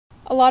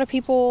A lot of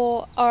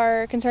people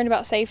are concerned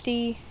about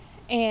safety,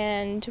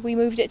 and we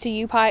moved it to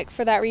U-Pike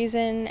for that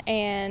reason,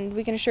 and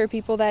we can assure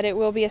people that it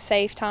will be a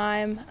safe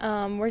time.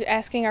 We're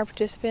asking our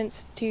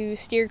participants to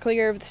steer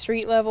clear of the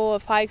street level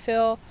of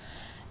Pikeville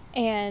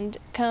and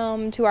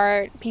come to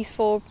our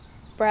peaceful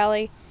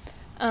rally.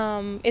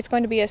 It's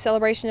going to be a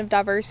celebration of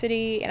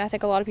diversity, and I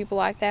think a lot of people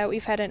like that.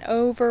 We've had an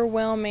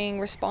overwhelming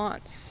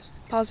response,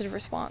 positive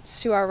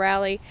response to our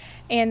rally,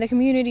 and the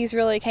communities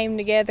really came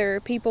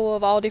together. People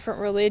of all different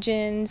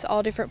religions,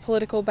 all different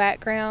political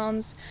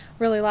backgrounds,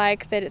 really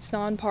like that it's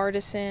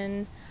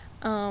nonpartisan.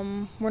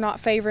 We're not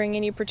favoring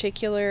any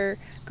particular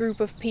group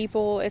of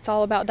people. It's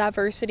all about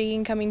diversity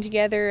and coming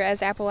together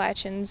as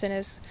Appalachians and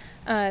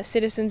as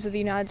citizens of the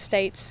United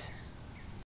States.